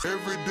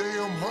Every day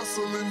I'm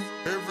hustling,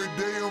 every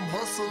day I'm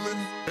hustling,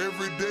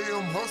 every day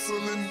I'm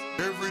hustling,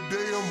 every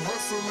day I'm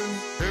hustling,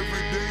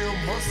 every day I'm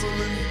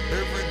hustling,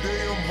 every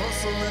day I'm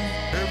hustling,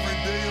 every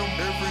day I'm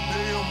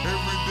hustling,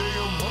 every day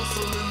I'm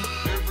hustling,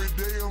 every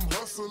day I'm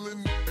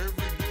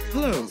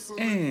Hello hustling.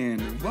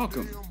 and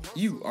welcome.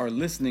 You are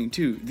listening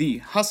to the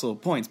Hustle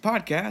Points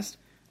Podcast.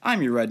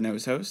 I'm your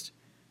red-nosed host,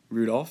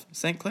 Rudolph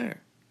St.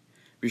 Clair.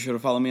 Be sure to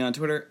follow me on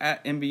Twitter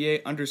at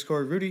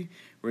NBA_Rudy,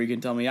 where you can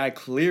tell me I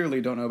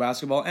clearly don't know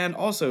basketball, and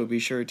also be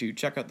sure to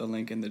check out the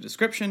link in the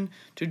description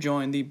to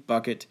join the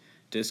Bucket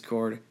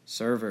Discord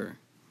server.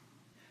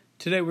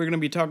 Today we're going to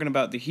be talking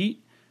about the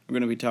Heat. We're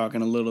going to be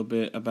talking a little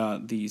bit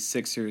about the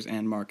Sixers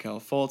and Markelle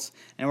Fultz,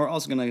 and we're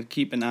also going to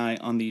keep an eye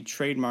on the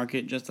trade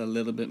market just a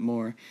little bit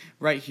more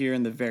right here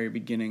in the very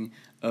beginning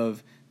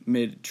of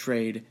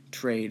mid-season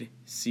trade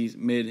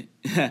season,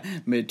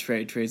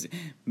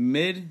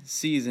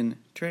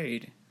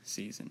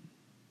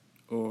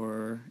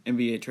 or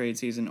NBA trade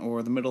season,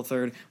 or the middle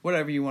third,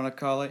 whatever you want to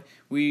call it.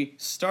 We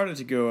started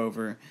to go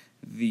over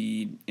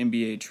the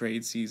NBA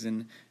trade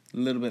season a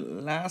little bit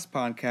last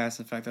podcast.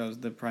 In fact, that was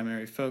the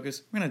primary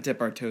focus. We're going to dip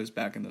our toes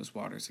back in those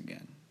waters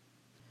again.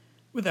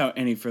 Without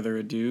any further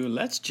ado,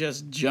 let's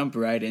just jump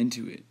right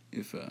into it,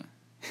 if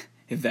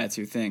that's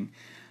your thing.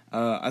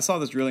 I saw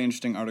this really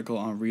interesting article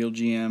on Real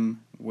GM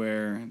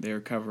where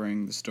they're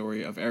covering the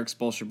story of Erik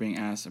Spoelstra being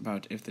asked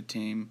about if the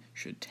team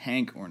should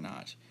tank or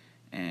not,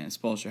 and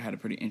Spoelstra had a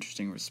pretty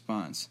interesting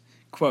response.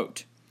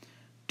 Quote,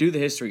 "Do the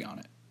history on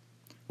it.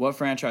 What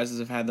franchises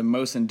have had the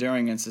most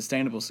enduring and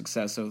sustainable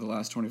success over the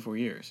last 24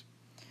 years?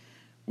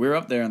 We're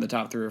up there in the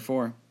top 3 or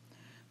 4.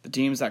 The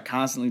teams that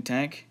constantly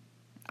tank,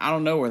 I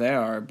don't know where they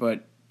are,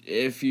 but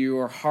if you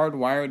are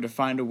hardwired to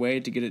find a way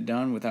to get it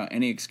done without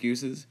any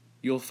excuses,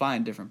 you'll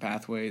find different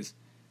pathways.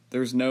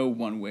 There's no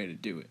one way to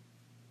do it."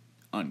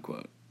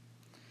 Unquote.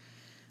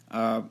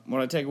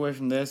 What I take away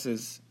from this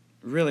is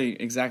really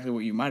exactly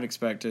what you might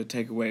expect to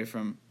take away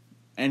from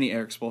any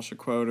Erik Spoelstra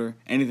quote or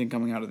anything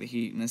coming out of the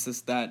Heat, and it's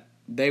just that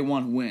they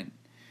want to win.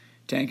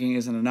 Tanking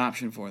isn't an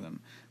option for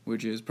them,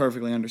 which is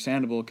perfectly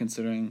understandable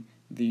considering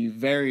the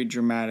very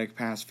dramatic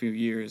past few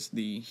years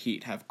the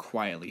Heat have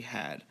quietly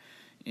had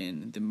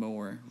in the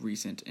more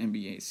recent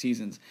NBA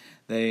seasons.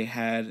 They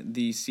had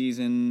the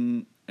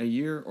season a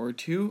year or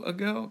two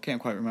ago, can't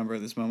quite remember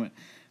at this moment,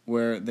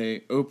 where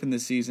they opened the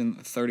season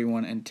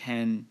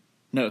 31-10.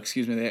 No,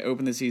 excuse me, they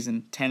opened the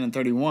season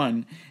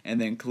 10-31 and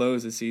then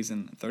closed the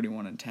season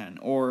 31-10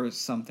 or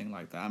something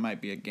like that. I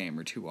might be a game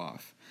or two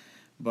off.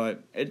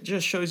 But it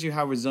just shows you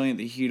how resilient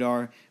the Heat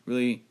are,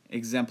 really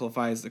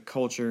exemplifies the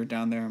culture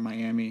down there in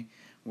Miami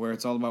where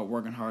it's all about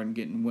working hard and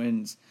getting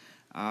wins.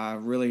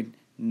 Really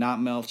not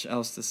much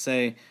else to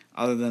say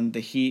other than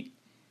the Heat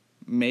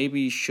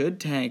maybe should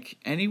tank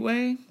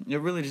anyway. It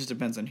really just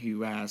depends on who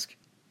you ask.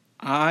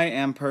 I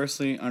am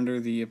personally under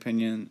the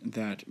opinion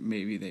that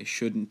maybe they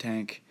shouldn't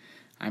tank.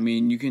 I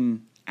mean, you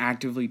can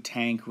actively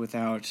tank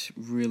without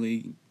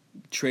really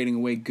trading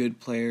away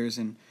good players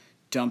and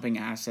dumping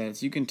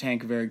assets. You can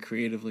tank very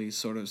creatively,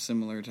 sort of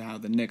similar to how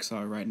the Knicks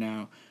are right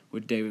now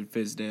with David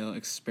Fizdale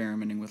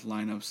experimenting with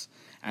lineups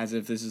as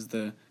if this is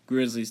the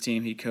Grizzlies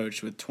team he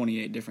coached with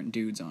 28 different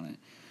dudes on it.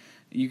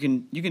 You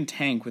can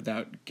tank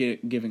without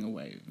giving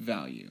away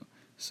value.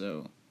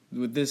 So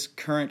with this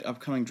current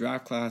upcoming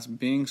draft class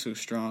being so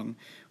strong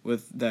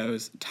with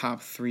those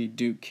top 3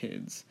 Duke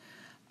kids,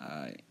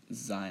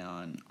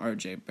 Zion,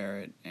 RJ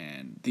Barrett,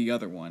 and the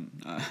other one,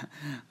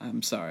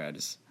 I'm sorry,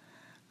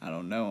 I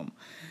don't know him.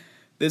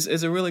 This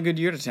is a really good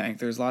year to tank.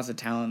 There's lots of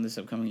talent in this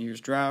upcoming year's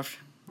draft.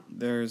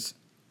 There's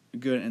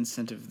good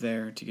incentive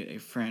there to get a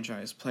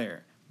franchise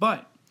player.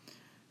 But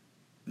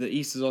the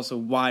East is also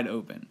wide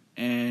open,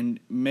 and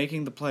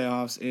making the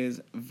playoffs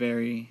is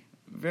very,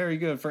 very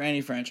good for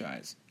any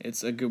franchise.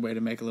 It's a good way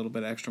to make a little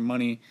bit of extra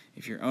money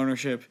if you're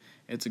ownership.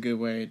 It's a good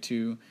way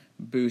to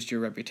boost your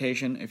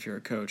reputation if you're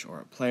a coach or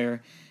a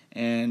player,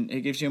 and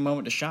it gives you a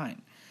moment to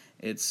shine.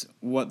 It's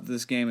what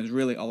this game is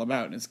really all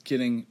about. It's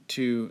getting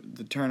to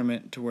the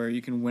tournament to where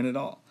you can win it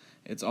all.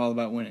 It's all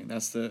about winning.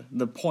 That's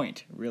the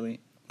point, really.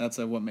 That's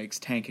what makes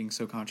tanking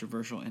so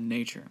controversial in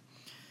nature.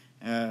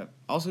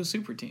 Also,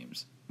 super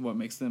teams, what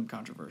makes them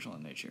controversial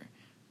in nature.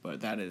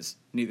 But that is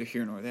neither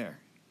here nor there.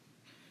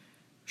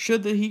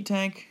 Should the Heat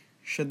tank?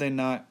 Should they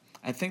not?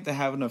 I think they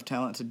have enough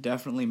talent to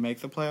definitely make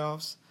the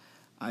playoffs.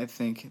 I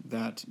think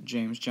that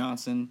James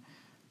Johnson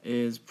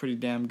is pretty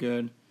damn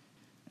good.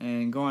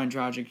 And Goran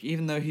Dragic,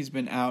 even though he's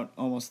been out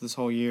almost this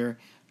whole year,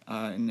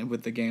 and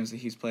with the games that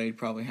he's played,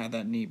 probably had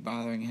that knee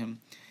bothering him,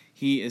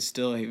 he is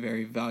still a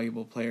very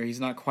valuable player. He's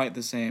not quite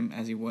the same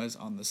as he was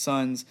on the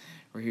Suns,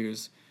 where he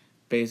was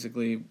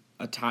basically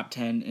a top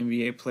 10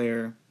 NBA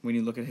player when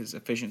you look at his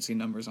efficiency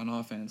numbers on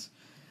offense.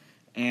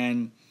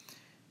 And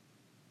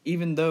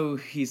even though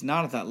he's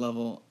not at that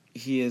level,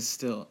 he is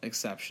still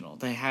exceptional.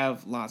 They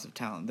have lots of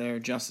talent there.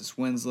 Justice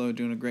Winslow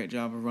doing a great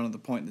job of running the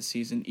point this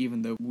season,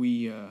 even though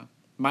we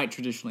might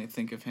traditionally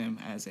think of him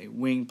as a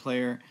wing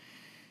player.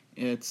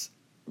 It's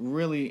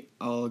really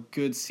a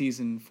good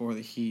season for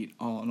the Heat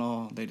all in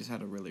all. They just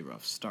had a really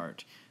rough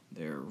start.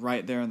 They're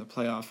right there in the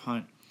playoff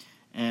hunt,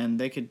 and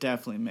they could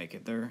definitely make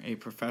it. They're a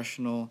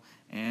professional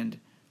and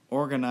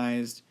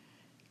organized,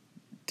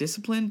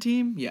 disciplined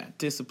team. Yeah,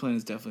 discipline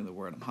is definitely the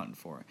word I'm hunting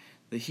for.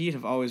 The Heat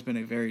have always been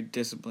a very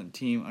disciplined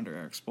team under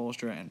Eric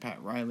Spoelstra and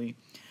Pat Riley.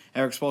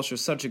 Eric Spoelstra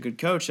is such a good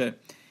coach that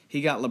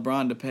he got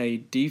LeBron to play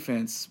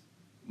defense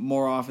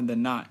more often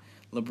than not.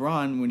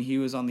 LeBron, when he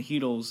was on the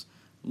Heatles,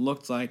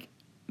 looked like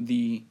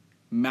the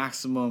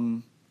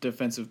maximum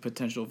defensive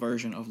potential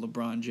version of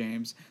LeBron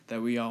James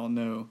that we all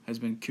know has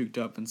been cooped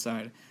up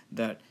inside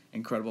that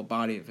incredible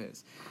body of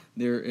his.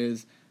 There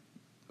is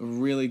a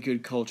really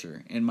good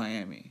culture in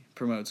Miami.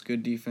 Promotes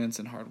good defense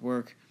and hard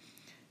work.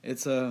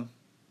 It's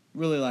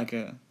really like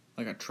a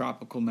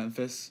tropical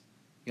Memphis.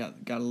 Got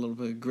a little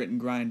bit of grit and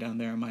grind down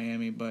there in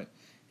Miami, but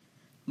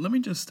let me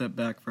just step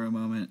back for a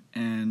moment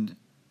and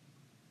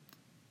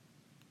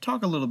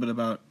talk a little bit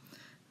about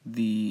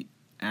the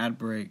ad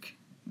break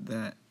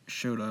that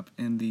showed up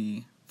in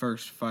the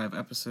first 5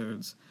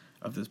 episodes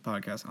of this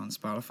podcast on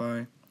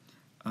Spotify.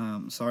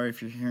 Sorry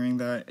if you're hearing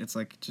that. It's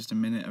like just a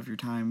minute of your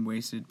time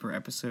wasted per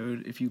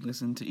episode if you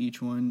listen to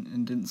each one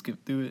and didn't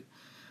skip through it.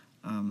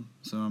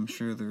 So I'm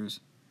sure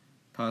there's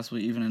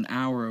possibly even an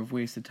hour of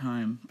wasted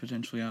time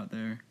potentially out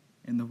there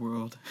in the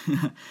world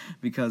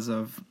because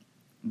of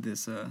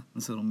this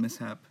little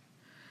mishap.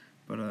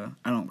 But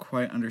I don't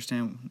quite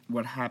understand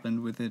what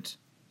happened with it.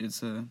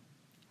 It's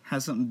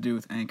has something to do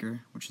with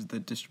Anchor, which is the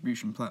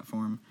distribution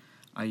platform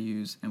I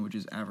use and which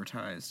is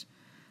advertised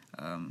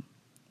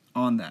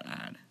on that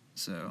ad.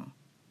 So,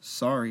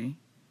 sorry,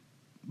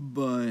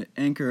 but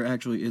Anchor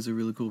actually is a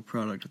really cool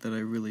product that I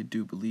really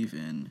do believe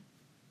in.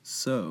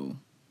 So,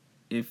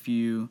 if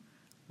you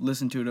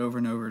listen to it over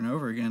and over and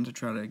over again to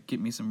try to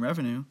get me some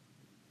revenue,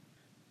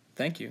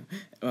 thank you.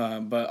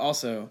 But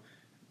also,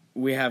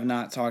 we have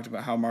not talked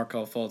about how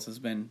Markelle Fultz has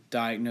been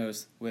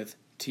diagnosed with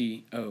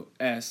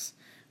TOS,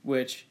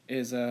 which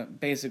is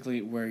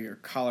basically where your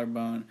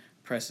collarbone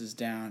presses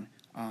down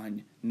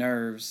on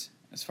nerves,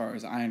 as far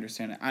as I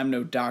understand it. I'm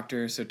no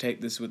doctor, so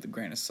take this with a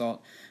grain of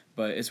salt,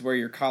 but it's where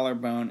your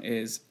collarbone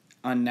is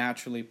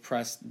unnaturally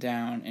pressed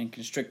down and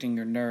constricting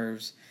your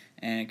nerves,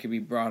 and it could be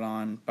brought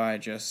on by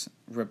just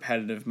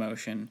repetitive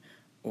motion,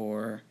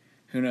 or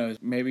who knows,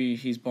 maybe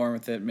he's born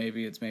with it,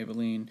 maybe it's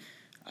Maybelline.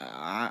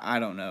 I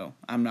don't know.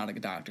 I'm not a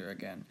doctor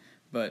again.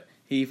 But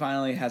he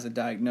finally has a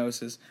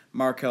diagnosis.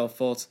 Markelle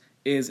Fultz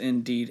is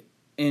indeed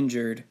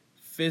injured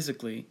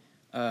physically.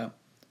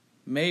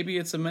 Maybe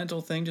it's a mental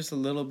thing, just a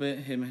little bit,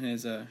 him and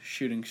his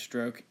shooting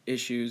stroke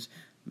issues.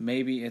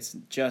 Maybe it's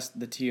just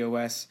the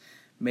TOS.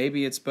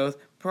 Maybe it's both.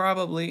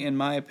 Probably, in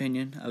my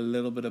opinion, a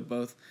little bit of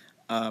both.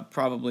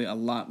 Probably a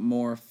lot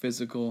more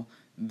physical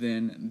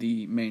than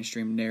the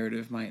mainstream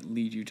narrative might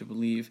lead you to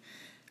believe.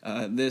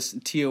 This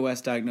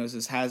TOS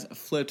diagnosis has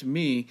flipped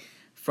me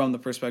from the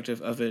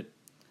perspective of it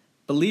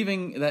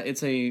believing that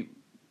it's a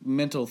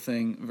mental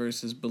thing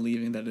versus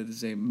believing that it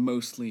is a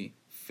mostly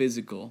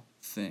physical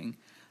thing.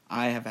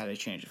 I have had a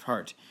change of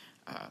heart.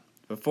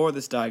 Before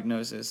this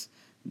diagnosis,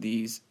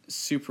 these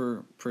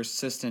super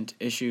persistent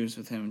issues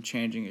with him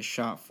changing his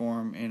shot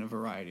form in a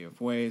variety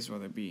of ways,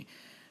 whether it be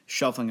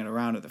shuffling it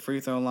around at the free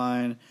throw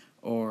line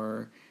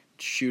or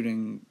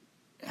shooting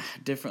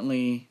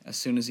differently as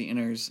soon as he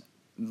enters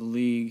the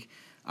league.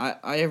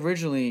 I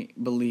originally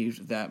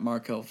believed that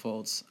Markelle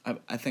Fultz,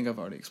 I think I've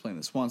already explained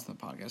this once in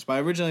the podcast, but I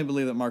originally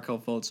believed that Markelle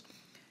Fultz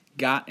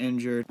got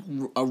injured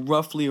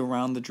roughly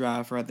around the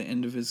draft or at the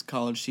end of his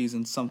college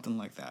season, something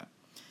like that.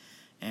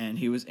 And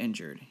he was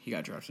injured. He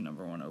got drafted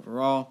number 1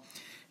 overall,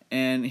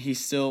 and he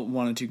still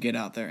wanted to get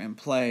out there and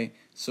play.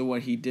 So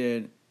what he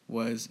did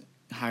was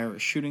hire a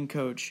shooting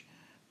coach,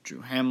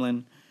 Drew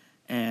Hamlin,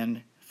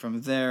 and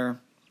from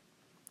there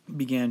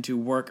began to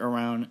work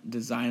around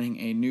designing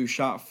a new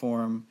shot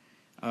form,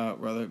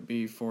 whether it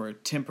be for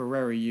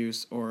temporary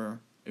use or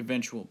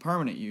eventual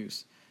permanent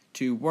use,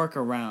 to work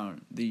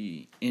around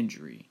the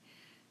injury.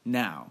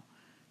 Now,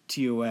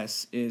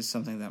 TOS is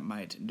something that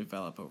might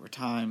develop over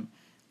time,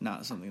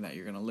 not something that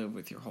you're going to live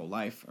with your whole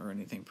life or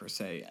anything per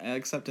se,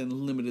 except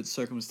in limited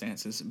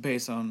circumstances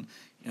based on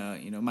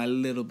my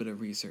little bit of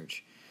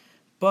research.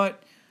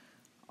 But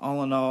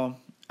all in all,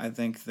 I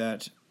think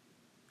that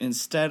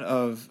instead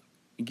of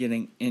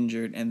getting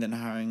injured and then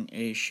hiring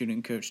a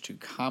shooting coach to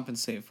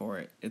compensate for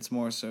it, it's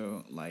more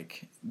so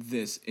like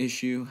this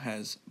issue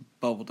has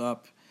bubbled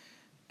up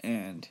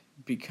and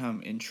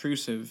become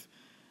intrusive,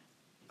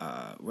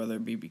 whether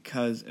it be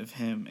because of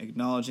him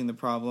acknowledging the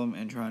problem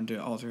and trying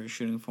to alter his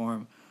shooting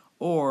form,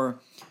 or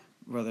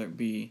whether it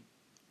be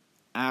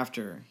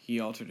after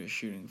he altered his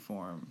shooting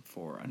form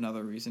for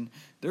another reason.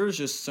 There's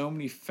just so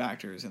many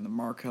factors in the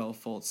Markelle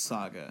Fultz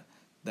saga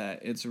that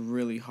it's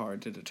really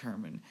hard to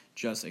determine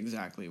just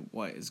exactly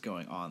what is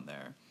going on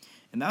there.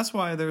 And that's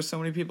why there's so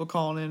many people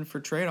calling in for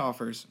trade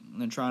offers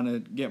and trying to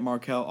get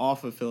Markelle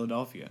off of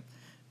Philadelphia,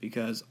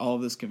 because all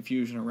of this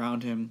confusion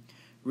around him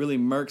really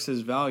murks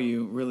his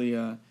value,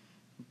 really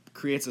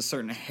creates a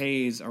certain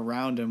haze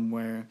around him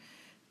where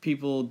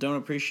people don't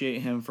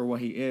appreciate him for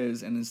what he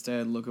is and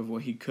instead look at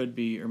what he could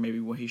be or maybe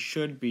what he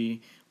should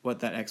be what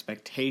that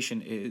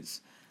expectation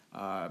is,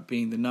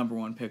 being the number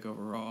one pick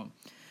overall.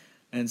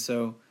 And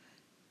so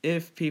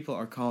if people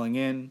are calling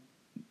in,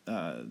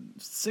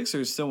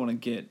 Sixers still want to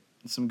get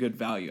some good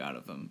value out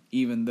of him,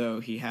 even though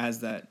he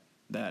has that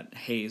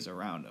haze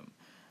around him.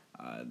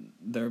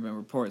 There have been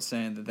reports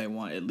saying that they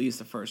want at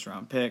least a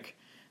first-round pick.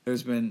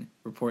 There's been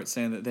reports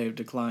saying that they've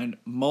declined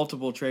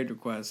multiple trade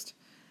requests,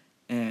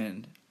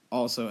 and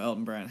also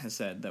Elton Brand has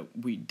said that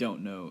we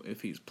don't know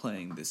if he's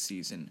playing this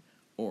season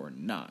or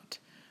not.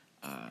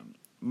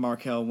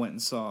 Markelle went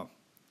and saw,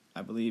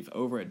 I believe,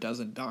 over a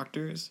dozen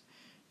doctors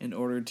in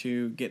order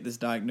to get this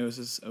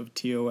diagnosis of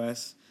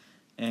TOS,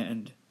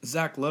 and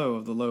Zach Lowe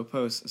of the Lowe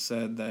Post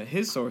said that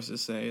his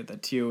sources say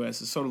that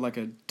TOS is sort of like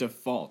a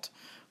default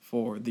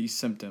for the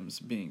symptoms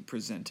being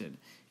presented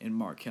in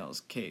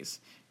Markelle's case.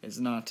 It's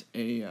not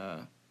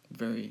a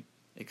very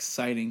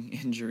exciting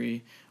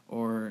injury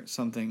or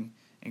something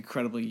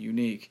incredibly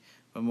unique,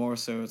 but more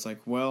so it's like,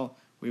 well,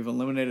 we've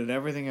eliminated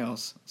everything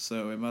else,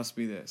 so it must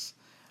be this.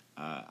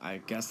 I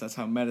guess that's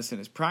how medicine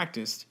is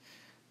practiced.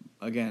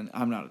 Again,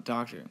 I'm not a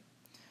doctor.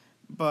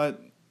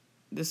 But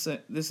this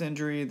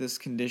injury, this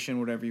condition,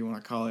 whatever you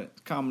want to call it,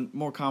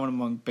 more common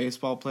among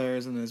baseball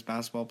players than it is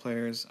basketball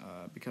players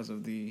because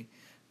of the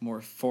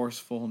more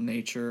forceful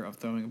nature of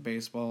throwing a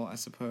baseball, I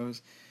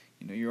suppose.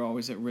 You know, you're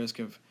always at risk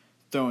of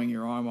throwing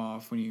your arm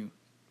off when you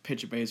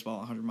pitch a baseball at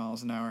 100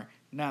 miles an hour.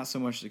 Not so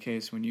much the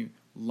case when you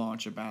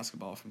launch a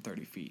basketball from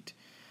 30 feet.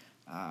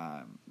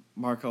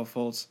 Markelle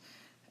Fultz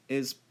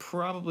is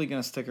probably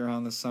going to stick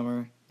around this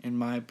summer, in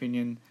my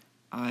opinion.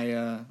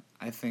 I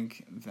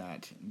think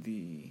that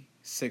the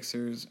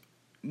Sixers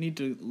need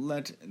to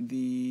let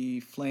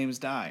the flames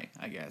die,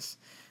 I guess.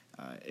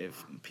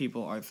 If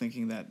people are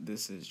thinking that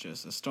this is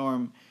just a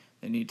storm,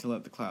 they need to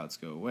let the clouds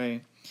go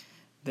away.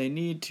 They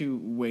need to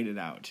wait it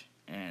out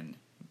and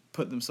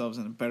put themselves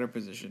in a better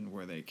position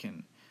where they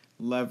can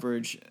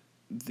leverage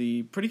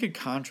the pretty good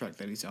contract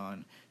that he's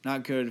on.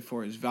 Not good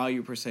for his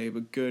value per se,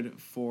 but good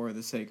for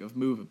the sake of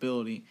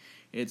movability.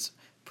 It's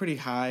pretty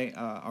high,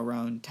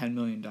 around $10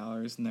 million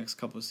the next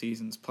couple of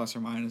seasons, plus or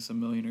minus $1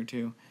 million or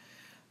 $2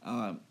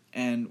 million.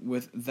 And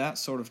with that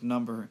sort of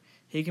number,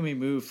 he can be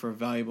moved for a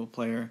valuable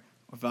player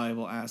or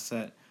valuable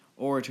asset,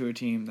 or to a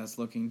team that's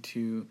looking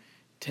to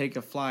take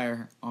a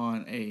flyer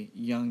on a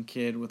young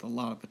kid with a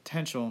lot of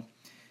potential,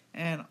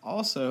 and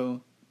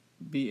also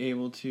be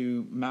able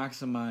to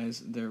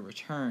maximize their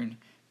return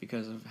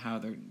because of how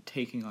they're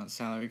taking on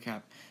salary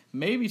cap,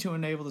 maybe to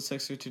enable the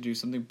Sixers to do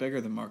something bigger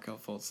than Markelle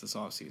Fultz this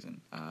offseason.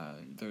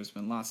 There's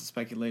been lots of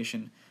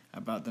speculation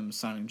about them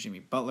signing Jimmy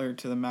Butler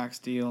to the max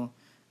deal,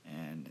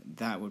 and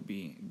that would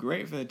be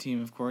great for the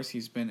team, of course.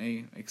 He's been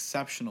an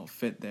exceptional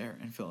fit there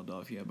in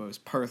Philadelphia,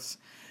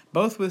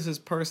 both with his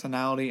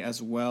personality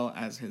as well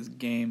as his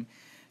game.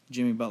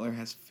 Jimmy Butler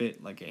has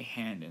fit like a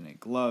hand in a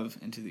glove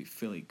into the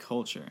Philly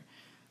culture.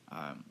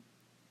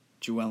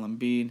 Joel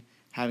Embiid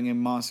having a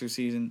monster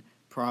season,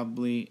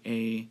 probably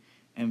a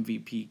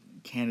MVP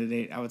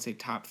candidate. I would say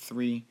top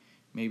 3,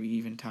 maybe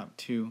even top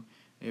 2.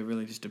 It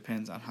really just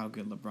depends on how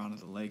good LeBron and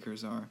the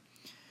Lakers are.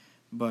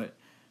 But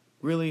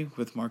really,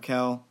 with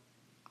Markelle,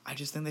 I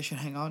just think they should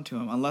hang on to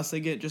him. Unless they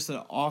get just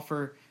an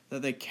offer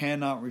that they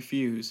cannot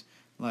refuse,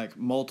 like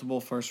multiple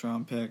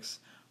first-round picks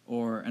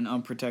or an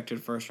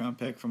unprotected first-round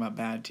pick from a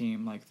bad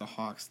team like the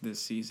Hawks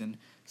this season.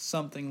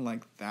 Something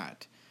like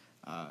that.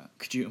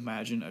 Could you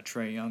imagine a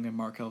Trae Young and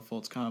Markelle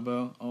Fultz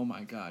combo? Oh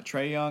my God.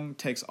 Trae Young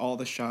takes all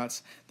the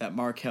shots that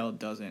Markelle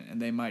doesn't,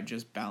 and they might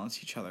just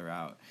balance each other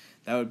out.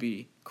 That would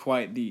be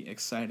quite the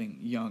exciting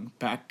young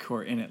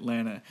backcourt in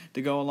Atlanta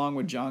to go along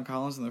with John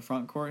Collins in the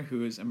front court,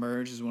 who has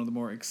emerged as one of the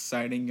more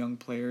exciting young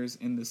players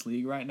in this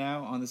league right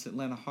now on this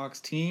Atlanta Hawks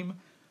team.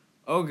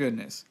 Oh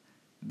goodness.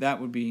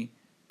 That would be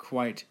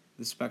quite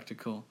the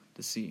spectacle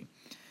to see.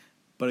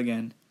 But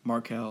again,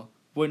 Markelle,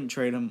 wouldn't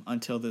trade him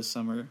until this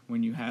summer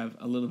when you have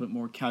a little bit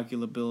more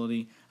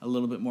calculability, a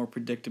little bit more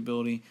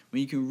predictability,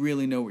 when you can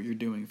really know what you're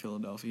doing,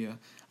 Philadelphia.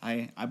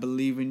 I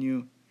believe in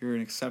you. You're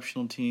an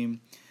exceptional team.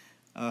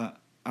 At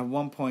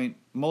one point,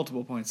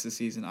 multiple points this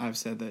season, I've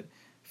said that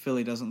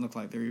Philly doesn't look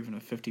like they're even a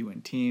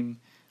 50-win team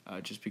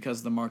just because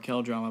of the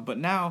Markelle drama. But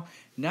now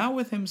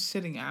with him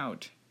sitting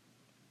out,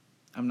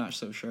 I'm not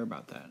so sure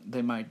about that.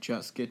 They might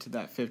just get to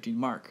that 50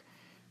 mark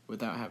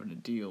without having to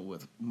deal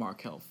with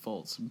Markelle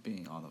Fultz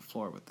being on the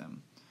floor with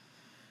them.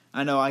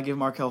 I know I give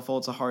Markelle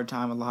Fultz a hard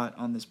time a lot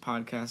on this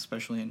podcast,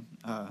 especially in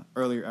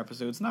earlier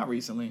episodes. Not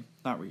recently.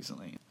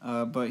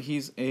 But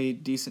he's a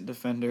decent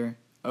defender,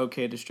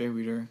 okay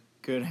distributor,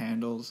 good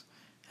handles,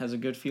 has a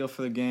good feel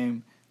for the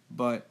game,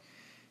 but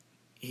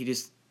he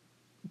just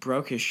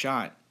broke his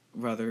shot,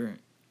 whether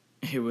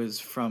it was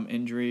from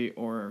injury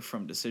or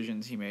from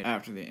decisions he made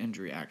after the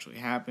injury actually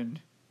happened.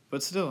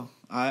 But still,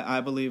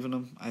 I believe in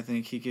him. I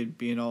think he could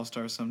be an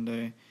all-star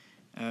someday.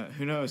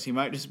 Who knows? He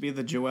might just be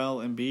the Joel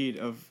Embiid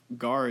of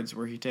guards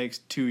where he takes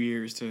 2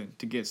 years to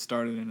get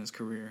started in his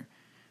career.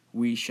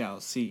 We shall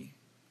see.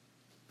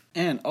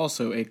 And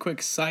also, a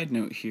quick side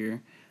note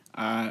here.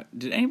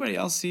 Did anybody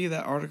else see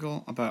that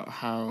article about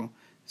how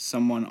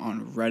someone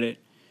on Reddit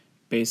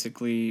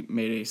basically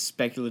made a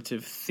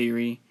speculative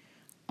theory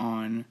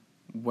on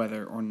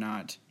whether or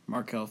not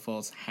Markelle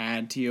Fultz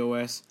had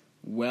TOS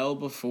well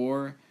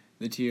before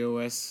the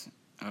TOS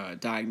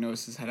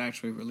diagnosis had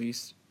actually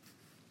released.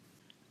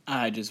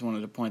 I just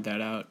wanted to point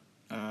that out,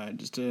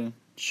 just to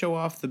show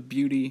off the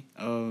beauty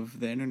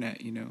of the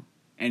internet.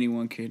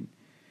 Anyone could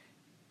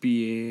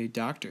be a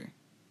doctor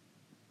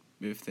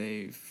if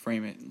they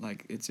frame it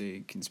like it's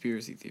a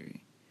conspiracy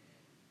theory,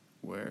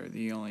 where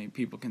the only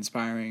people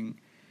conspiring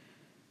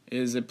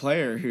is a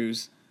player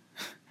who's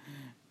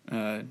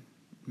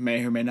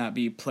may or may not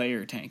be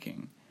player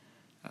tanking.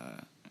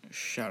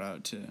 Shout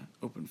out to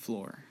Open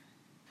Floor.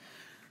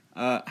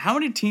 How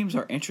many teams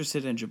are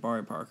interested in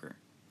Jabari Parker?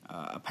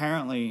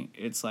 Apparently,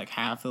 it's like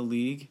half the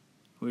league,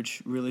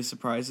 which really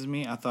surprises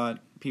me. I thought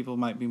people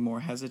might be more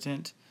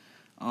hesitant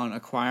on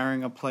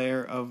acquiring a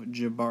player of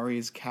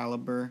Jabari's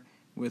caliber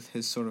with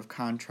his sort of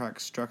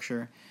contract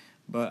structure.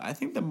 But I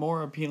think the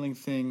more appealing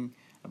thing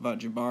about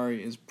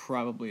Jabari is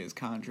probably his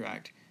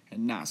contract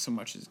and not so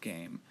much his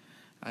game.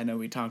 I know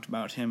we talked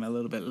about him a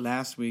little bit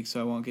last week,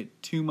 so I won't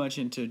get too much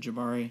into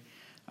Jabari.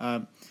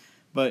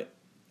 But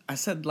I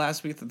said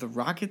last week that the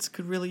Rockets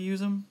could really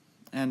use him,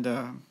 and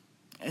I'm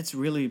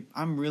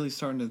really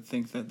starting to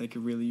think that they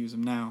could really use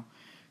him now,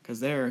 because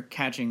they're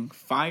catching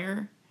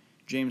fire.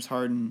 James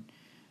Harden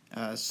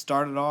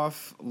started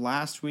off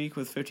last week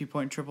with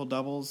 50-point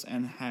triple-doubles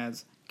and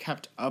has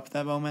kept up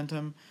that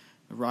momentum.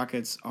 The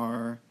Rockets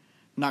are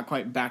not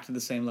quite back to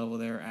the same level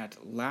they were at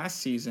last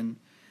season,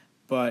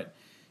 but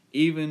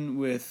even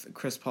with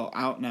Chris Paul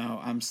out now,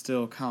 I'm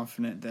still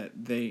confident that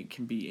they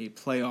can be a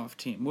playoff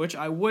team, which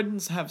I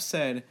wouldn't have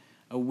said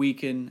a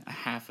week and a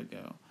half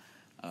ago.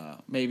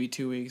 Maybe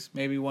 2 weeks,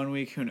 maybe 1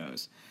 week, who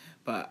knows.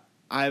 But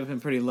I've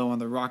been pretty low on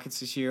the Rockets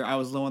this year. I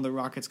was low on the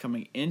Rockets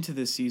coming into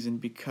this season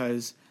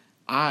because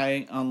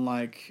I,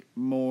 unlike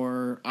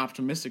more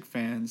optimistic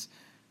fans,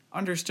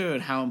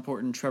 understood how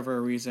important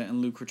Trevor Ariza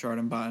and Luc Richard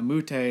Mbah a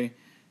Moute,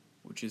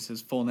 which is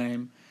his full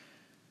name,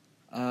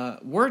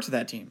 were to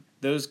that team.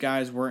 Those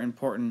guys were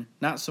important,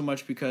 not so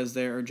much because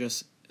they are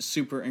just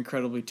super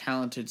incredibly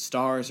talented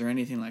stars or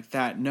anything like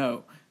that.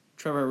 No,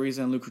 Trevor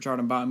Ariza and Luc Richard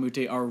Mbah a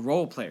Moute are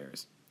role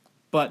players.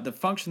 But the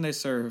function they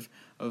serve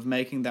of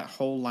making that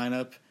whole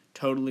lineup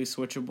totally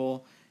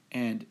switchable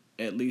and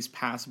at least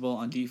passable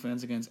on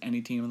defense against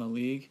any team in the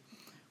league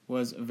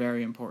was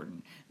very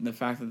important. And the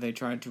fact that they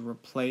tried to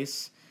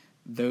replace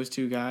those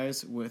two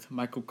guys with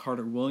Michael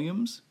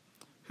Carter-Williams,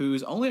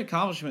 whose only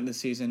accomplishment this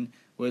season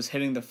was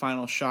hitting the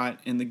final shot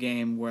in the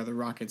game where the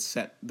Rockets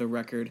set the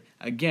record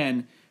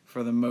again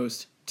for the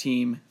most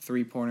team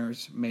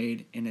three-pointers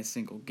made in a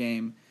single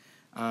game,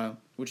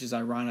 which is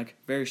ironic.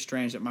 Very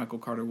strange that Michael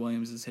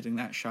Carter-Williams is hitting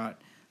that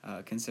shot,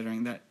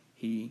 considering that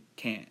he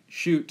can't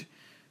shoot.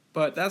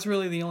 But that's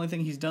really the only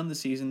thing he's done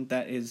this season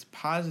that is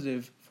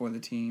positive for the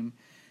team,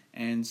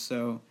 and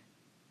so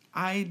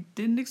I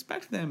didn't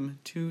expect them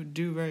to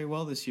do very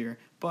well this year.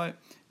 But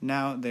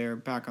now they're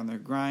back on their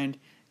grind,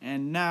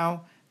 and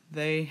now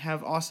they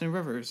have Austin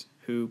Rivers,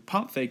 who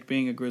pump faked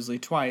being a Grizzly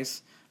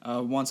twice,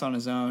 once on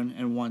his own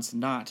and once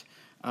not.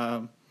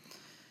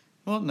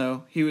 Well,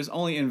 no, he was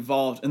only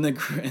involved in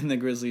the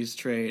Grizzlies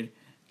trade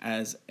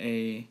as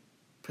a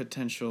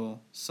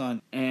potential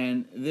Sun.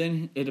 And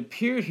then it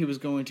appeared he was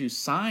going to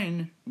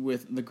sign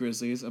with the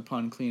Grizzlies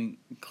upon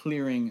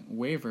clearing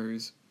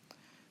waivers.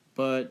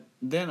 But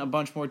then a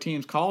bunch more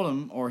teams called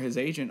him, or his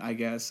agent, I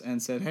guess,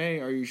 and said, hey,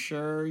 are you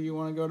sure you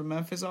want to go to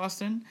Memphis,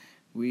 Austin?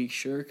 We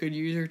sure could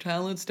use your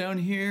talents down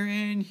here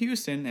in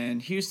Houston,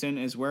 and Houston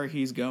is where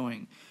he's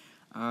going.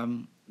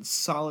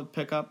 Solid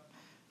pickup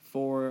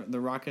for the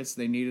Rockets.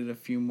 They needed a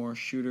few more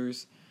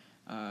shooters.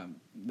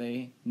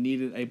 They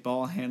needed a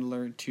ball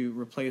handler to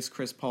replace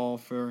Chris Paul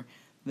for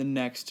the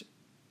next,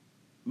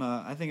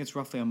 I think it's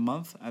roughly a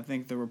month. I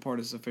think the report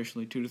is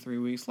officially 2 to 3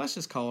 weeks. Let's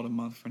just call it a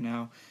month for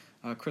now.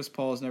 Chris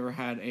Paul has never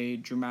had a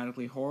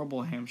dramatically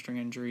horrible hamstring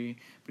injury,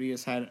 but he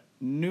has had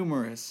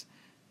numerous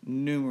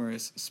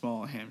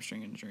small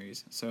hamstring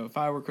injuries. So if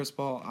I were Chris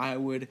Paul, I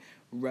would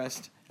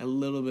rest a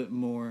little bit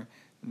more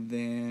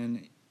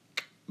than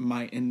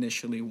might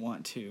initially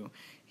want to.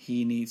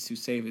 He needs to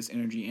save his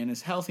energy and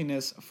his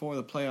healthiness for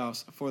the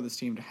playoffs, for this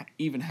team to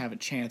even have a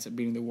chance at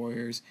beating the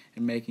Warriors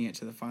and making it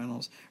to the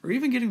finals, or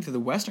even getting to the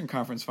Western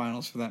Conference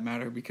Finals for that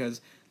matter,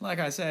 because, like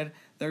I said,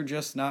 they're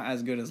just not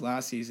as good as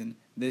last season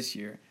this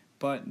year.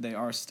 But they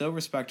are still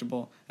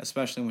respectable,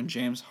 especially when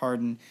James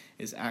Harden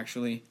is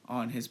actually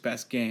on his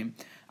best game.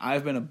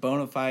 I've been a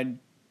bona fide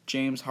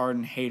James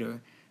Harden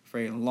hater for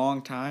a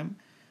long time,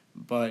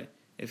 but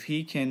if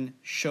he can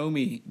show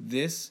me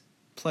this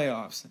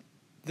playoffs,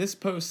 this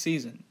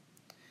postseason,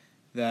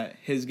 that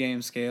his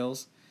game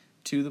scales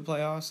to the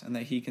playoffs and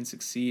that he can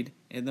succeed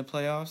in the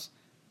playoffs,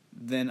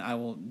 then I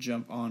will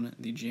jump on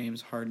the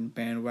James Harden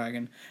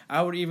bandwagon.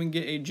 I would even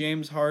get a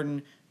James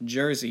Harden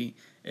jersey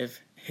if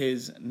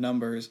his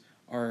numbers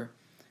are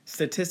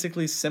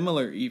statistically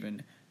similar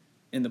even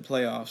in the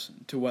playoffs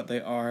to what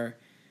they are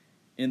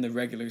in the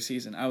regular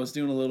season. I was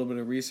doing a little bit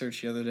of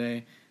research the other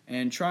day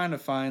and trying to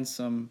find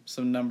some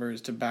numbers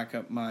to back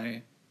up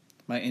my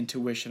my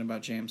intuition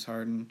about James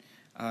Harden,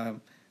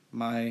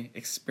 my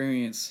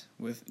experience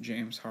with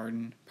James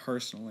Harden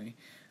personally.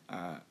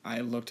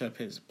 I looked up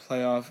his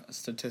playoff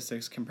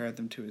statistics, compared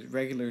them to his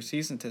regular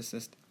season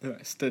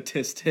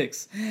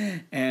statistics,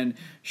 and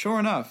sure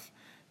enough,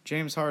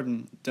 James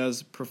Harden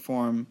does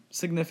perform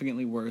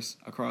significantly worse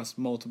across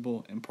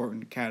multiple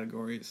important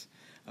categories.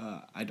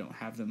 I don't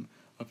have them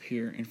up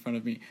here in front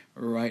of me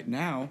right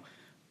now,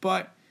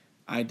 but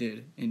I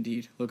did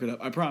indeed look it up.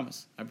 I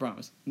promise.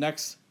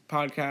 Next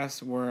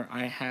podcast where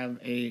I have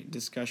a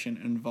discussion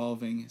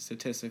involving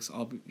statistics,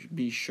 I'll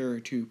be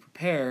sure to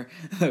prepare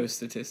those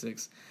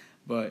statistics.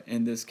 But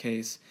in this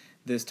case,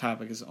 this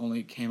topic has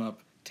only came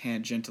up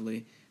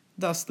tangentially.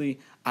 Thusly,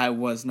 I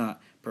was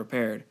not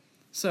prepared.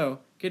 So,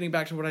 getting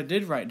back to what I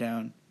did write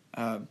down,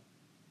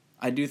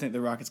 I do think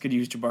the Rockets could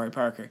use Jabari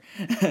Parker.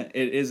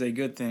 It is a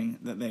good thing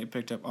that they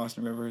picked up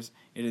Austin Rivers.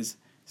 It is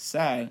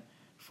sad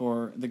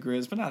for the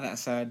Grizz, but not that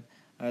sad.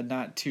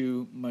 Not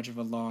too much of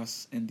a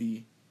loss in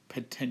the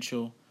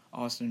potential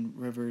Austin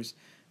Rivers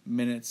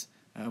minutes.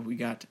 We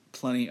got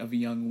plenty of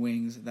young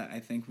wings that I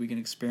think we can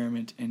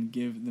experiment and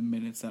give the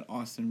minutes that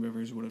Austin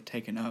Rivers would have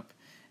taken up,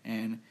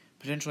 and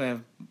potentially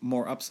have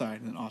more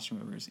upside than Austin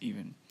Rivers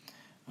even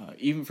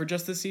for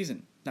just this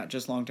season, not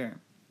just long term.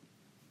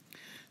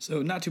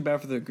 So not too bad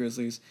for the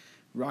Grizzlies.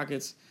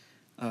 Rockets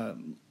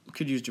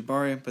could use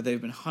Jabari, but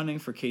they've been hunting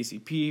for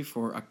KCP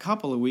for a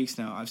couple of weeks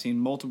now. I've seen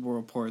multiple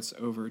reports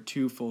over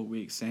 2 full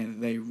weeks saying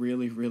that they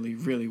really, really,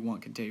 really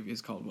want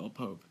Kentavious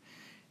Caldwell-Pope,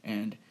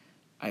 and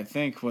I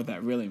think what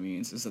that really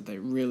means is that they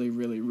really,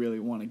 really, really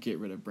want to get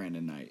rid of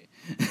Brandon Knight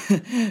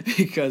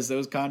because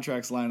those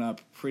contracts line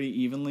up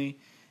pretty evenly,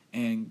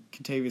 and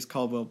Kentavious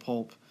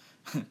Caldwell-Pope,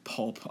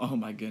 oh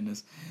my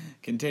goodness,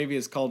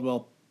 Kentavious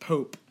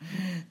Caldwell-Pope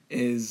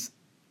is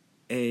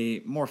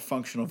a more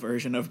functional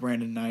version of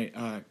Brandon Knight,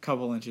 a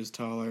couple inches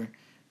taller,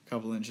 a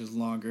couple inches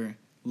longer,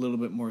 a little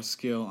bit more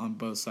skill on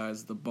both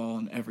sides of the ball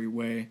in every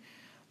way.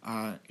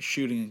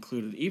 Shooting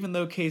included. Even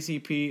though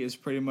KCP is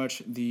pretty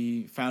much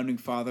the founding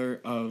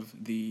father of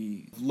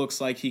the looks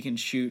like he can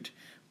shoot,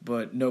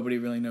 but nobody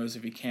really knows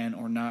if he can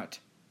or not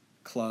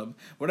club.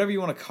 Whatever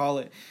you want to call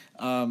it,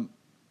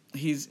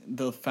 he's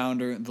the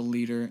founder, the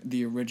leader,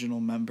 the original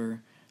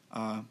member,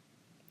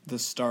 the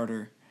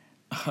starter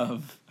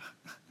of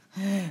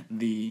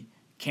the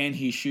Can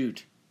He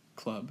Shoot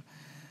club.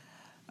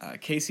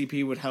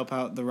 KCP would help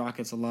out the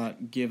Rockets a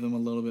lot, give them a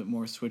little bit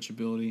more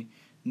switchability.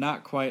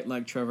 Not quite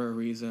like Trevor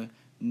Ariza,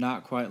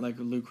 not quite like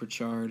Luke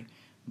Richard,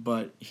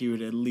 but he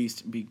would at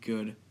least be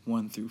good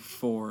 1 through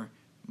 4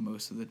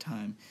 most of the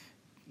time.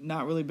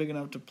 Not really big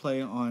enough to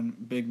play on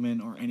big men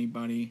or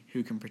anybody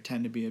who can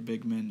pretend to be a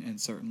big man in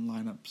certain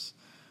lineups,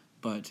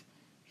 but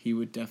he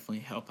would definitely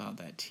help out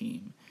that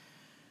team.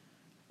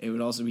 It would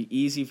also be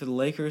easy for the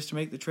Lakers to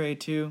make the trade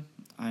too.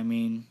 I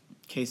mean,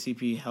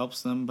 KCP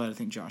helps them, but I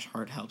think Josh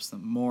Hart helps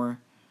them more.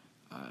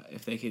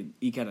 If they could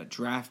eke out a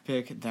draft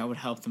pick, that would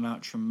help them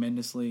out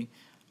tremendously.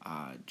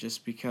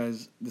 Just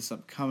because this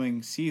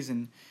upcoming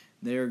season,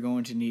 they're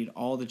going to need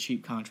all the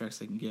cheap contracts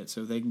they can get.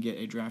 So if they can get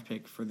a draft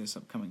pick for this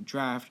upcoming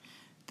draft,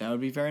 that would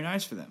be very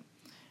nice for them.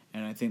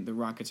 And I think the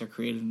Rockets are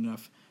creative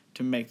enough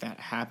to make that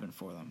happen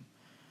for them.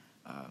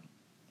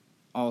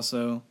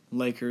 Also,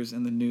 Lakers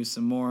in the news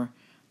some more.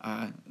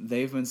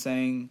 They've been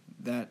saying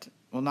that,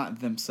 well, not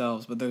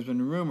themselves, but there's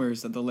been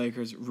rumors that the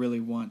Lakers really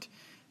want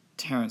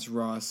Terrence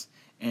Ross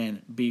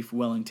and Beef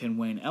Wellington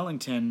Wayne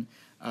Ellington,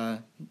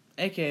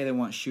 a.k.a. they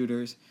want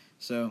shooters.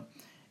 So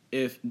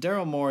if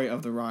Daryl Morey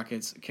of the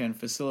Rockets can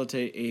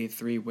facilitate a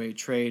 3-way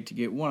trade to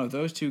get one of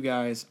those 2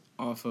 guys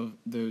off of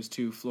those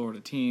 2 Florida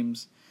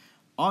teams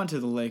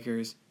onto the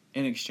Lakers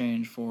in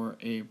exchange for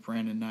a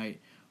Brandon Knight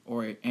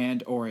or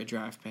a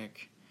draft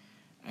pick,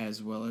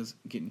 as well as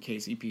getting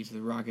KCP to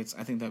the Rockets,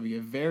 I think that would be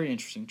a very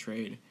interesting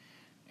trade,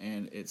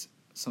 and it's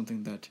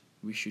something that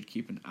we should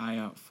keep an eye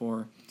out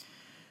for.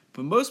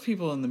 But most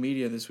people in the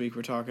media this week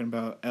were talking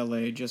about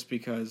LA just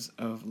because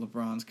of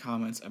LeBron's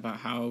comments about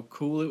how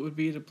cool it would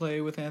be to play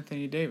with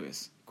Anthony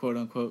Davis, quote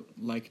unquote,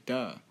 like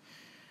duh.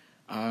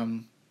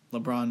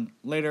 LeBron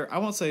later, I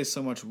won't say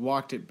so much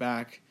walked it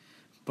back,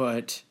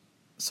 but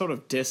sort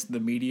of dissed the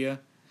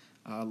media.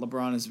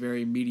 LeBron is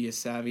very media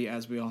savvy,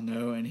 as we all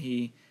know, and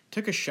he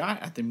took a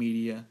shot at the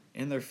media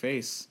in their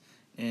face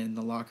in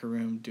the locker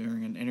room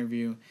during an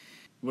interview.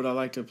 Would I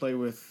like to play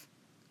with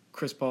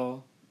Chris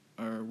Paul?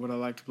 Or would I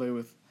like to play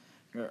with...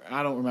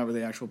 I don't remember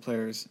the actual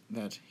players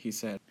that he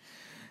said.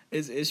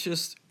 It's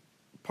just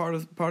part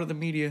of the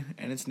media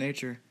and its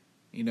nature.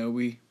 You know,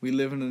 we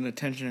live in an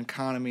attention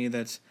economy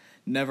that's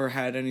never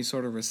had any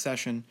sort of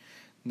recession.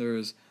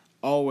 There's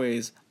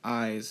always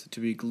eyes to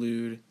be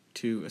glued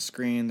to a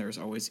screen. There's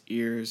always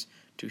ears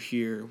to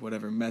hear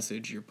whatever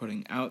message you're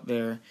putting out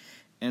there.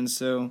 And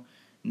so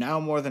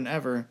now more than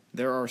ever,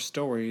 there are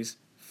stories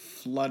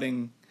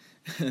flooding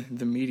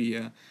the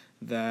media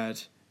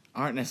that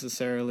aren't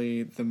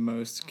necessarily the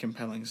most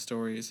compelling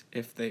stories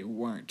if they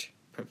weren't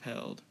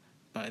propelled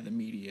by the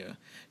media,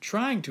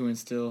 trying to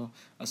instill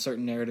a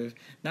certain narrative,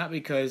 not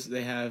because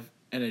they have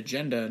an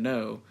agenda,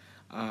 no.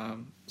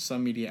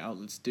 some media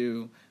outlets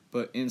do.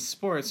 But in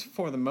sports,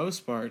 for the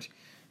most part,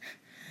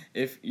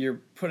 if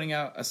you're putting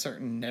out a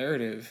certain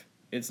narrative,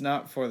 it's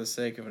not for the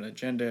sake of an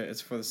agenda,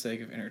 it's for the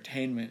sake of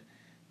entertainment.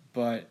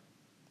 But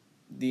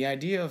the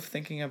idea of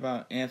thinking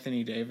about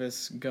Anthony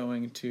Davis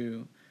going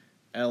to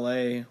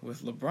LA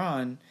with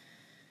LeBron,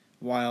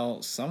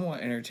 while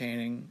somewhat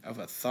entertaining of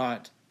a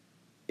thought,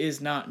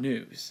 is not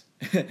news.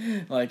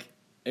 Like,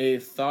 a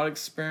thought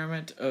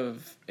experiment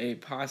of a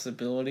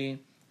possibility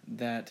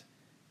that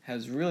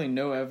has really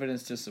no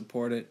evidence to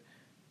support it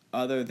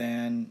other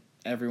than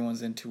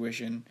everyone's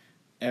intuition,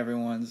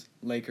 everyone's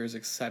Lakers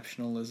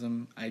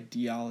exceptionalism,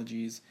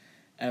 ideologies,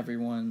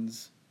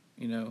 everyone's,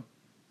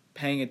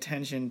 paying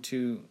attention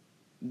to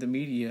the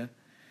media,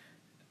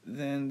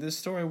 then this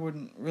story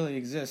wouldn't really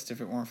exist if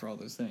it weren't for all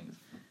those things.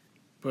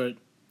 But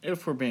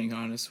if we're being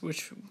honest,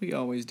 which we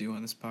always do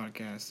on this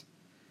podcast,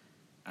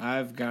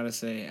 I've got to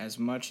say, as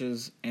much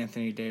as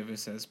Anthony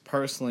Davis has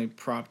personally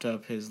propped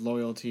up his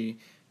loyalty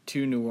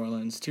to New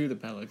Orleans, to the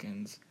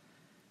Pelicans,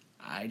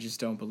 I just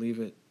don't believe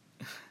it.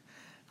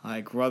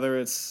 Like, whether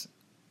it's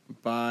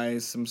by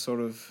some sort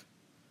of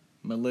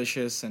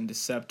malicious and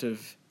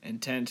deceptive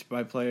intent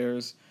by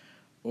players,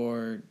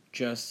 or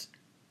just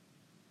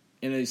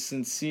in a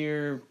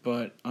sincere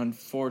but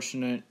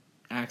unfortunate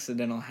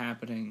accidental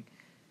happening,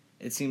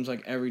 it seems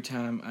like every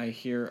time I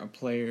hear a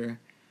player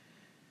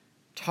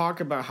talk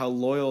about how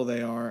loyal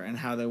they are and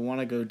how they want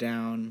to go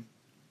down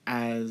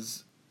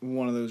as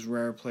one of those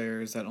rare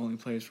players that only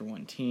plays for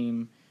one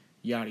team,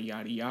 yada,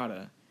 yada,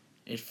 yada,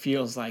 it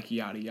feels like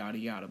yada, yada,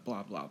 yada,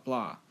 blah, blah,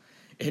 blah.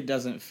 It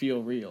doesn't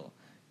feel real,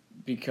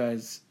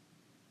 because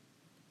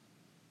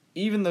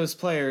even those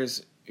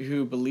players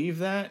who believe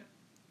that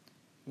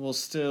will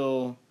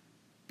still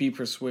be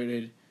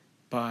persuaded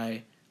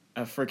by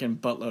a freaking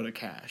buttload of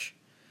cash.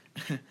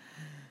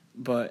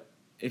 But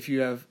if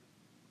you have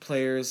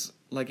players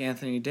like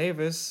Anthony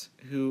Davis,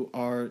 who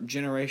are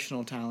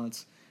generational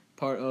talents,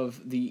 part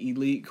of the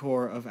elite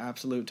core of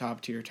absolute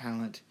top-tier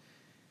talent,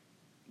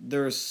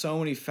 there are so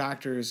many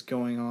factors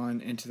going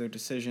on into their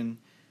decision.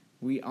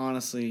 We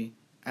honestly,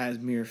 as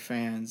mere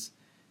fans,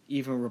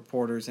 even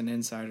reporters and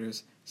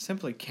insiders,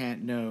 simply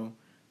can't know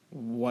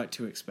what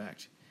to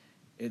expect.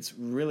 It's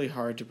really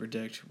hard to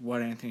predict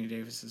what Anthony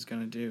Davis is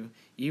going to do,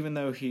 even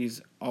though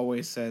he's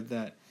always said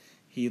that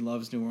he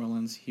loves New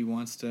Orleans. He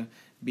wants to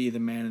be the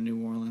man in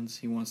New Orleans.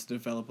 He wants to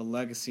develop a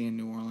legacy in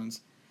New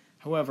Orleans.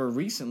 However,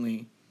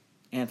 recently,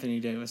 Anthony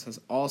Davis has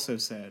also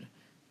said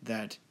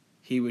that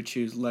he would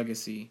choose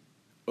legacy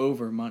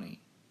over money.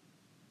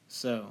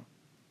 So,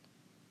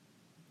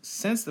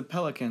 since the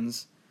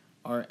Pelicans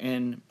are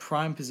in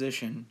prime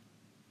position,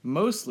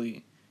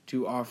 mostly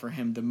to offer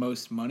him the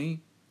most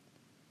money,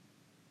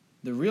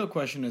 the real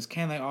question is,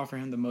 can they offer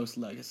him the most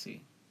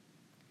legacy?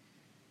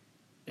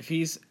 If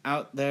he's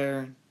out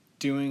there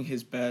doing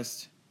his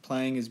best,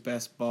 playing his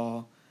best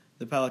ball,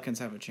 the Pelicans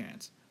have a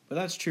chance. But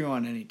that's true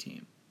on any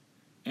team.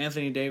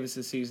 Anthony Davis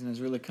this season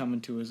has really come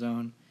into his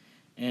own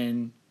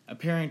and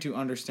appearing to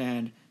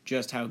understand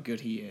just how good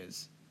he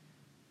is.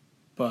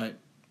 But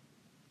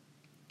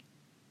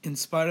in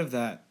spite of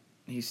that,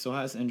 he still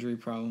has injury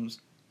problems.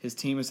 His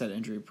team has had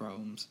injury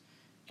problems.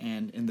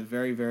 And in the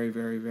very, very,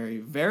 very, very,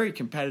 very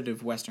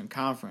competitive Western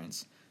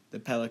Conference, the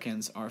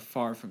Pelicans are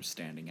far from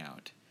standing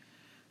out.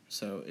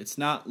 So it's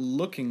not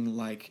looking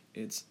like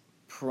it's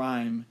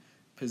prime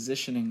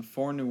positioning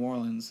for New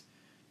Orleans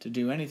to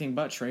do anything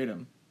but trade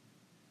him.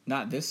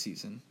 Not this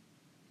season,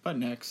 but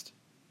next.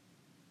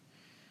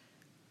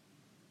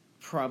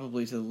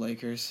 Probably to the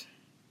Lakers,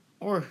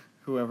 or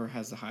whoever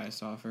has the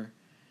highest offer.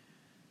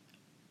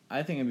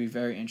 I think it'd be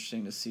very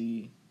interesting to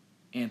see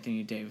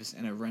Anthony Davis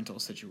in a rental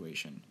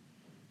situation,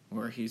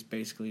 where he's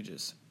basically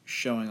just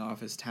showing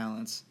off his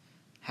talents,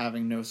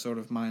 having no sort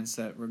of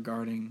mindset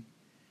regarding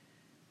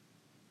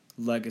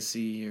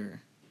legacy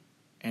or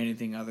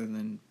anything other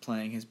than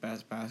playing his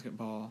best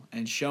basketball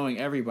and showing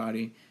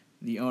everybody,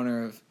 the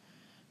owner of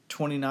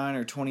 29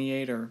 or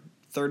 28 or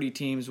 30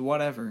 teams,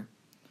 whatever,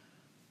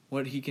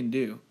 what he can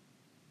do.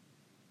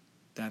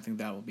 I think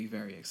that will be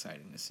very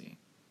exciting to see.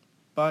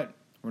 But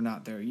we're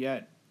not there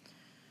yet.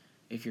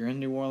 If you're in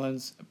New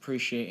Orleans,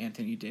 appreciate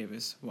Anthony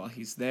Davis while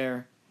he's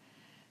there.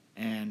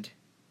 And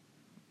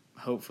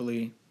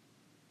hopefully,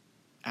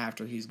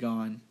 after he's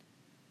gone,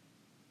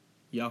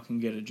 y'all can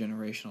get a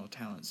generational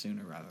talent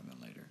sooner rather than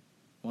later.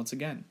 Once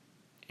again.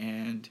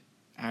 And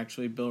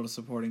actually build a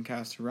supporting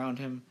cast around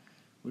him,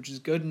 which is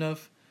good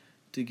enough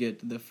to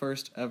get the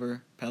first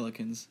ever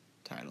Pelicans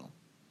title.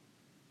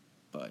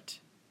 But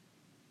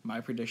my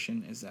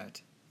prediction is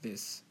that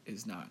this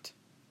is not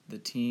the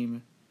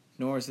team,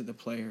 nor is it the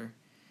player.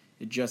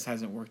 It just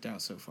hasn't worked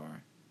out so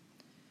far.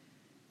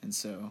 And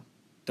so,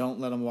 don't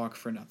let them walk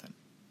for nothing.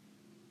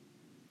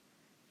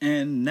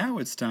 And now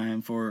it's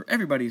time for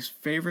everybody's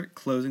favorite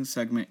closing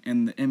segment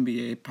in the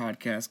NBA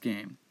podcast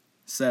game.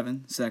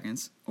 7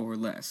 seconds or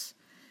less.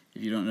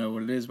 If you don't know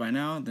what it is by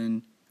now,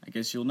 then I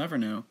guess you'll never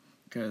know,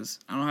 because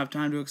I don't have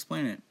time to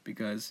explain it,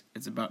 because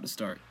it's about to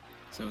start.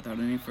 So without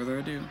any further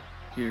ado,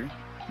 here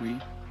we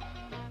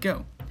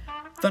go.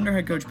 Thunder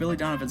head coach Billy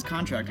Donovan's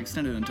contract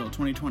extended until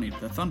 2020.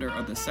 The Thunder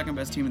are the second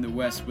best team in the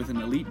West with an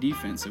elite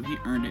defense, so he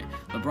earned it.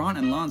 LeBron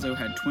and Lonzo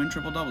had twin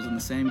triple-doubles in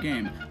the same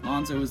game.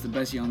 Lonzo is the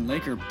best young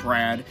Laker,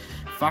 Brad.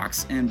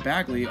 Fox and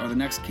Bagley are the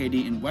next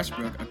KD and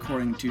Westbrook,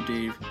 according to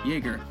Dave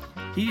Yeager.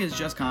 He is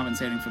just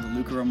compensating for the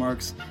Luka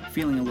remarks,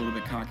 feeling a little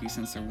bit cocky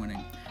since they're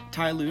winning.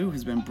 Ty Lue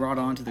has been brought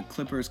on to the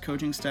Clippers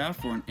coaching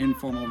staff for an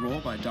informal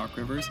role by Doc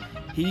Rivers.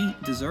 He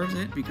deserves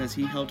it because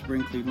he helped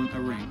bring Cleveland a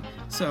ring.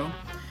 So,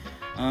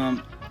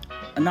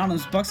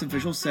 anonymous Bucks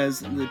official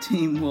says the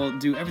team will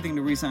do everything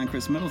to re-sign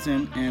Chris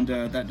Middleton, and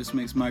that just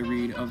makes my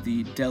read of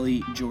the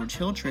Delly-George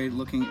Hill trade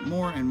looking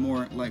more and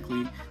more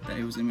likely that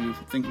it was a move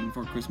thinking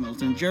for Chris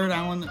Middleton. Jared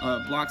Allen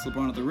blocks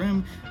LeBron at the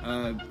rim.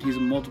 He's a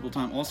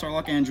multiple-time All-Star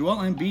lock, and Joel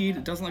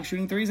Embiid doesn't like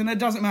shooting threes, and it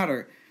doesn't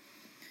matter.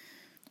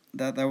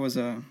 That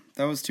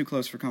was too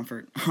close for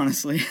comfort,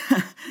 honestly.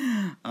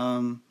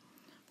 I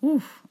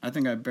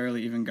think I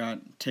barely even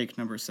got take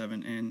number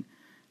 7 in.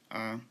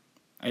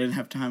 I didn't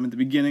have time at the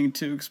beginning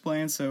to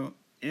explain, so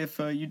if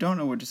you don't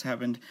know what just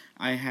happened,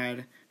 I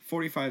had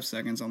 45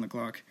 seconds on the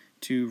clock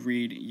to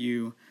read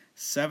you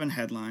 7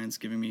 headlines,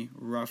 giving me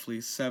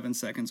roughly 7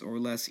 seconds or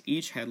less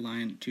each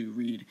headline to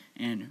read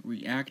and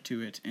react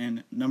to it,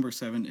 and number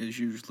 7 is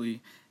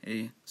usually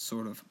a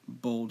sort of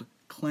bold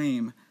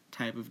claim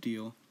type of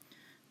deal.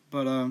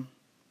 But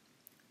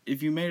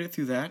if you made it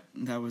through that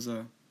was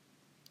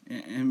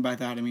and by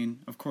that I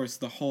mean, of course,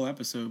 the whole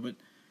episode, but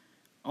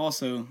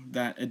also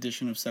that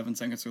addition of 7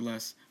 seconds or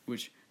less,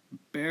 which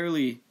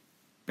barely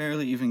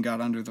even got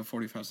under the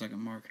 45-second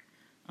mark.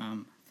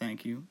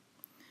 Thank you.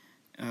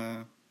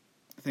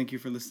 Thank you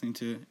for listening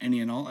to any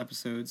and all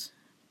episodes,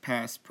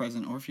 past,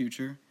 present, or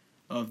future,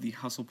 of the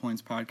Hustle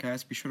Points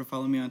podcast. Be sure to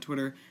follow me on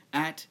Twitter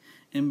at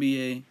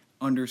NBA_Rudy,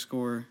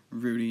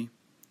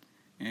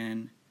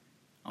 and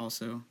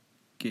also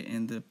get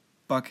in the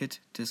Bucket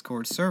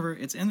Discord server.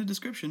 It's in the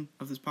description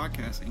of this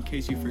podcast, in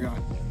case you forgot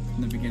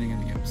from the beginning of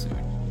the episode.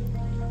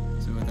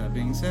 So with that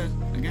being said,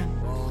 again,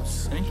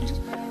 thank you.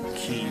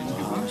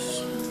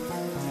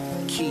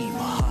 Keep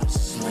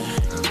hustling,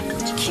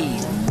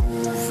 keep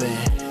moving.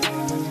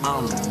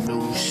 I'm